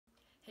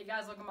Hey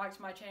guys, welcome back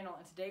to my channel,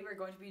 and today we're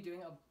going to be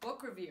doing a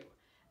book review.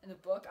 And the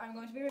book I'm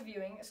going to be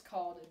reviewing is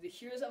called The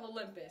Heroes of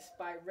Olympus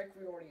by Rick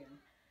Riordan.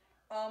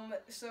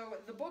 So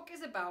the book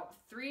is about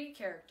three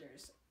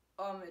characters,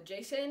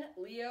 Jason,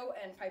 Leo,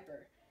 and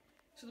Piper.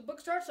 So the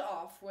book starts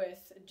off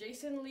with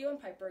Jason, Leo,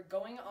 and Piper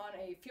going on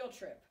a field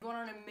trip, going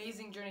on an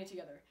amazing journey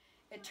together.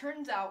 It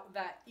turns out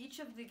that each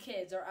of the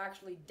kids are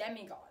actually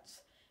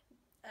demigods.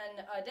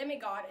 And a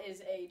demigod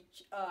is a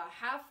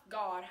half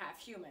god, half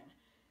human.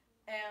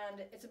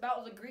 And it's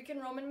about the Greek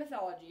and Roman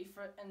mythology.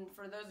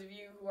 For those of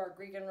you who are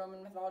Greek and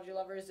Roman mythology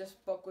lovers, this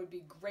book would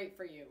be great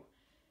for you.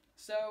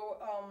 So,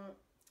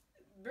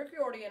 Rick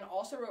Riordan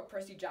also wrote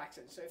Percy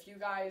Jackson. So if you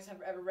guys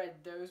have ever read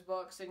those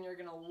books, then you're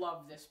gonna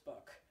love this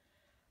book.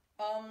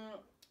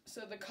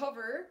 So the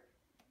cover,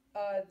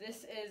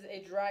 this is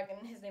a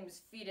dragon. His name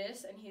is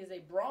Fetus, and he is a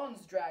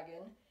bronze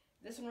dragon.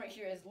 This one right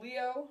here is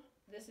Leo.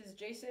 This is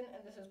Jason,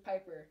 and this is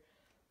Piper.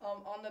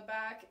 On the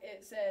back,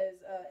 it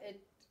says,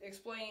 it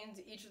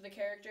explains each of the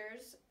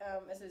characters.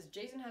 It says,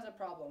 Jason has a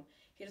problem.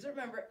 He doesn't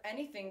remember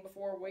anything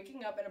before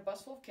waking up in a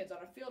bus full of kids on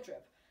a field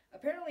trip.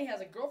 Apparently he has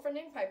a girlfriend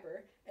named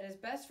Piper, and his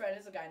best friend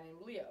is a guy named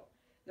Leo.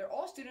 They're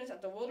all students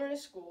at the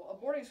Wilderness School, a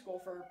boarding school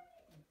for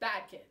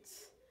bad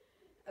kids,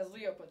 as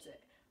Leo puts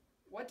it.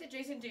 What did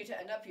Jason do to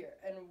end up here,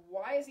 and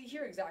why is he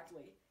here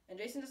exactly? And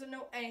Jason doesn't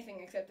know anything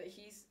except that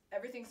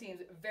everything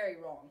seems very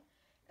wrong.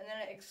 And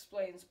then it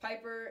explains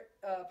Piper.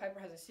 Piper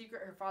has a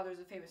secret. Her father is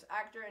a famous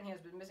actor, and he has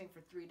been missing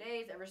for 3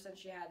 days, ever since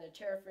she had a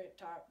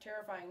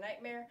terrifying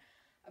nightmare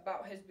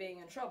about his being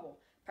in trouble.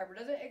 Piper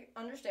doesn't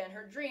understand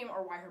her dream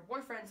or why her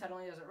boyfriend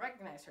suddenly doesn't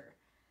recognize her.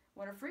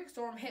 When a freak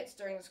storm hits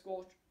during the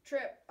school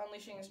trip,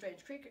 unleashing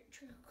strange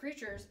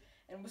creatures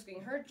and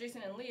whisking her,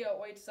 Jason, and Leo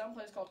away to some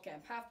place called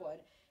Camp Half-Blood,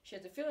 she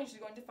has a feeling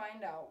she's going to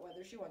find out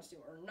whether she wants to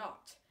or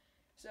not.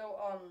 So,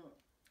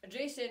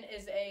 Jason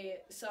is a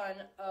son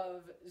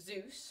of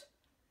Zeus.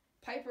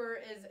 Piper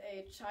is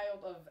a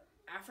child of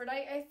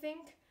Aphrodite, I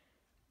think.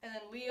 And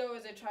then Leo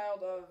is a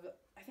child of,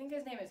 I think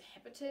his name is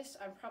Hippolytus.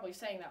 I'm probably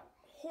saying that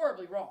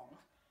horribly wrong.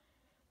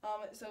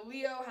 So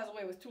Leo has a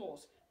way with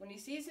tools. When he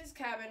sees his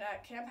cabin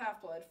at Camp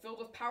Half-Blood filled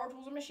with power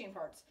tools and machine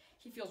parts,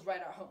 he feels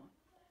right at home.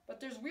 But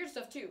there's weird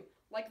stuff too,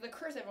 like the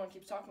curse everyone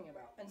keeps talking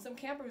about, and some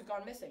camper who's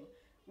gone missing.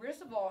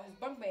 Weirdest of all, his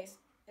bunkmates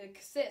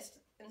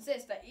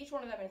insist that each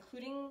one of them,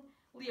 including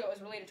Leo,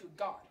 is related to a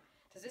god.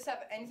 Does this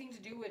have anything to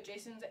do with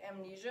Jason's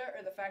amnesia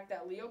or the fact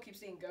that Leo keeps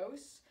seeing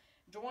ghosts?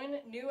 Join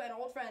new and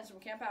old friends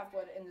from Camp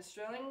Half-Blood in this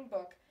thrilling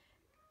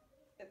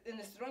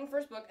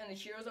first book in the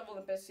Heroes of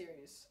Olympus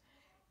series.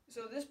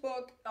 So this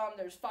book,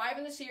 there's 5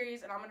 in the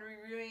series, and I'm going to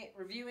be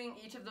reviewing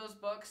each of those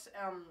books,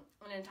 an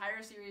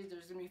entire series.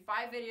 There's going to be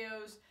 5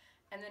 videos,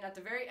 and then at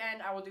the very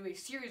end, I will do a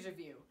series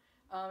review.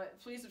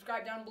 Please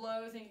subscribe down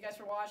below. Thank you guys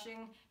for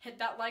watching. Hit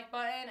that like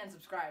button and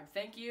subscribe.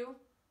 Thank you.